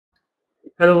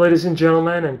Hello, ladies and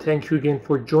gentlemen, and thank you again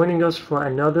for joining us for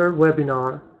another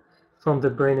webinar from the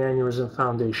Brain Aneurysm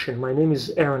Foundation. My name is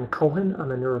Aaron Cohen.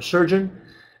 I'm a neurosurgeon,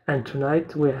 and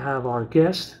tonight we have our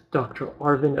guest, Dr.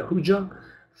 Arvind Ahuja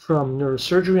from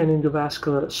Neurosurgery and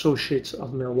Endovascular Associates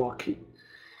of Milwaukee.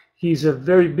 He's a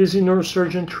very busy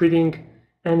neurosurgeon treating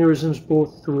aneurysms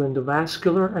both through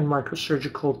endovascular and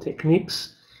microsurgical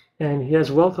techniques, and he has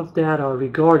a wealth of data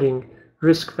regarding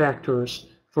risk factors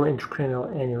for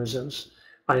intracranial aneurysms.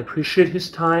 I appreciate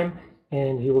his time,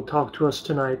 and he will talk to us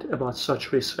tonight about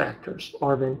such risk factors.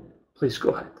 Arvind, please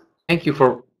go ahead. Thank you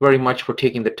very much for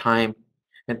taking the time,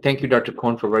 and thank you, Dr.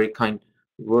 Cohen, for very kind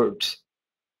words.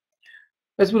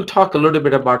 As we'll talk a little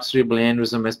bit about cerebral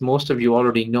aneurysm, as most of you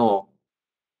already know,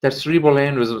 that cerebral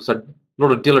aneurysms are a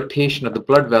lot of dilatation of the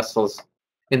blood vessels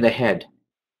in the head.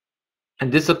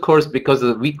 And this occurs because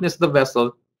of the weakness of the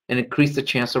vessel and increase the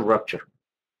chance of rupture.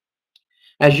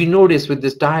 As you notice with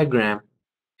this diagram,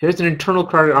 here's an internal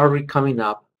carotid artery coming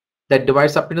up that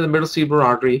divides up into the middle cerebral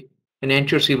artery, an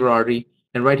anterior cerebral artery,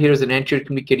 and right here is an anterior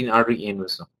communicating artery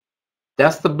aneurysm.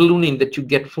 That's the ballooning that you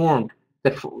get formed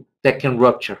that can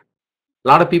rupture. A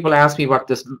lot of people ask me about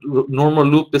this normal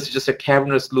loop. This is just a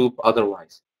cavernous loop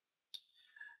otherwise.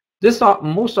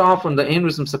 Most often the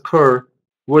aneurysms occur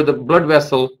where the blood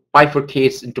vessel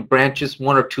bifurcates into branches,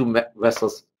 one or two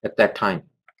vessels at that time.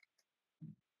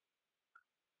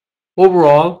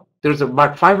 Overall, there's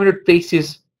about 500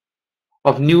 cases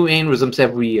of new aneurysms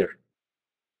every year.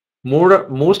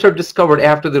 Most are discovered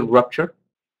after the rupture.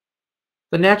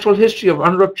 The natural history of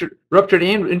ruptured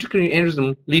intracranial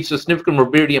aneurysm leads to significant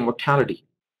morbidity and mortality.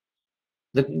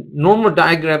 The normal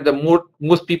diagram that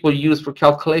most people use for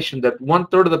calculation that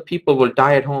 1/3 of the people will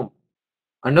die at home.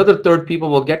 Another third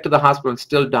people will get to the hospital and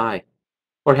still die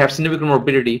or have significant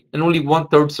morbidity, and only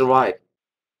 1/3 survive.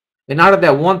 And out of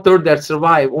that 1/3 that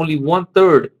survive, only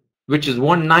 1/3, which is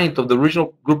 1/9 of the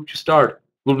original group you start,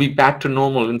 will be back to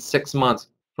normal in 6 months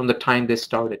from the time they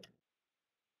started.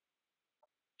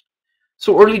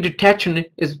 So early detection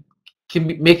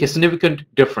can make a significant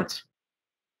difference.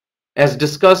 As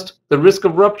discussed, the risk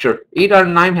of rupture, 8 out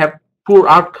of 9 have poor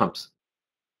outcomes.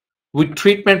 With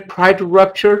treatment prior to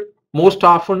rupture, most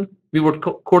often we would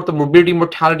quote the morbidity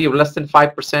mortality of less than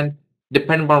 5%,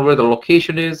 depending on where the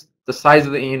location is, the size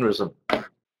of the aneurysm.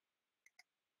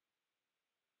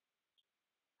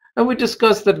 And we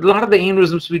discussed that a lot of the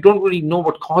aneurysms, we don't really know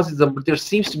what causes them, but there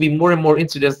seems to be more and more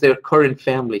incidents that occur in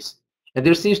families. And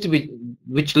there seems to be,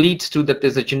 which leads to that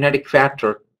there's a genetic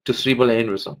factor to cerebral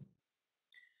aneurysm.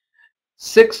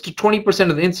 6 to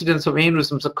 20% of the incidence of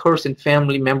aneurysms occurs in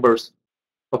family members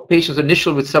of patients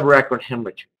initial with subarachnoid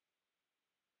hemorrhage.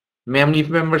 Family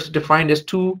members defined as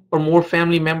 2 or more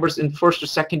family members in first or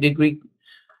second degree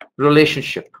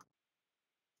relationship,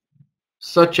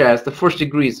 such as the first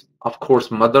degrees, of course,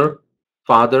 mother,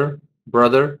 father,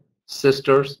 brother,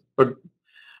 sisters,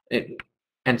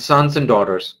 and sons and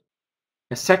daughters.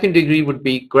 A second degree would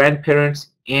be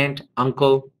grandparents, aunt,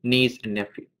 uncle, niece, and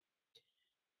nephew.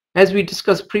 As we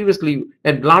discussed previously,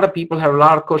 and a lot of people have a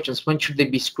lot of questions, when should they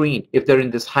be screened if they're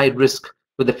in this high risk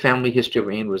with a family history of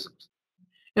aneurysms?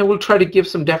 And we'll try to give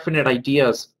some definite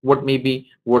ideas what may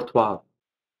be worthwhile.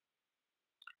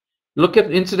 Look at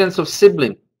incidence of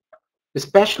sibling.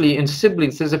 Especially in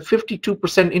siblings, there's a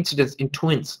 52% incidence in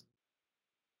twins.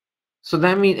 So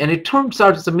that means, and it turns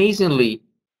out, it's amazingly,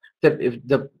 that if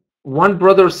the one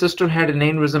brother or sister had an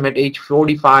aneurysm at age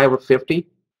 45 or 50,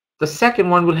 the second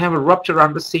one will have a rupture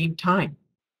around the same time.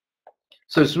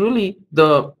 So it's really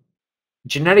the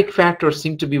genetic factors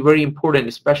seem to be very important,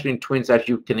 especially in twins, as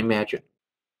you can imagine.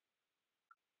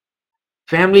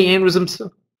 Family aneurysms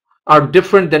are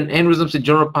different than aneurysms in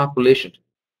general population.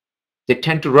 They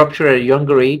tend to rupture at a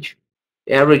younger age,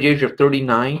 average age of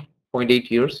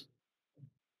 39.8 years.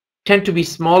 Tend to be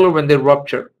smaller when they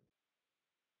rupture.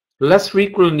 Less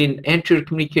frequently in anterior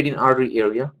communicating artery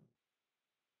area.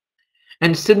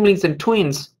 And siblings and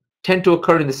twins tend to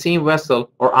occur in the same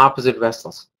vessel or opposite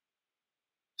vessels.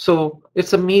 So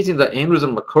it's amazing that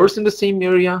aneurysm occurs in the same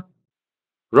area,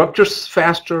 ruptures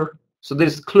faster, so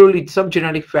there's clearly some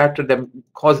genetic factor that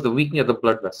causes the weakening of the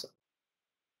blood vessel.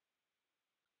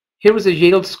 Here was a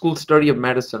Yale School study of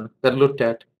medicine that looked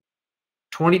at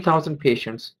 20,000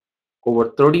 patients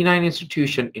over 39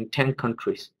 institutions in 10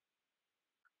 countries.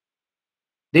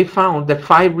 They found that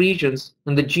 5 regions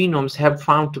in the genomes have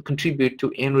found to contribute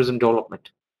to aneurysm development.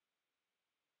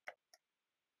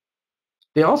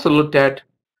 They also looked at,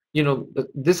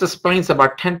 this explains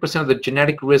about 10% of the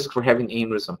genetic risk for having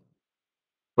aneurysm,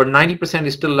 but 90%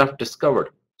 is still left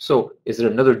discovered. So is there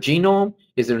another genome?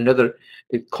 Is there another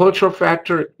cultural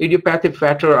factor, idiopathic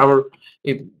factor,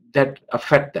 that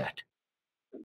affect that?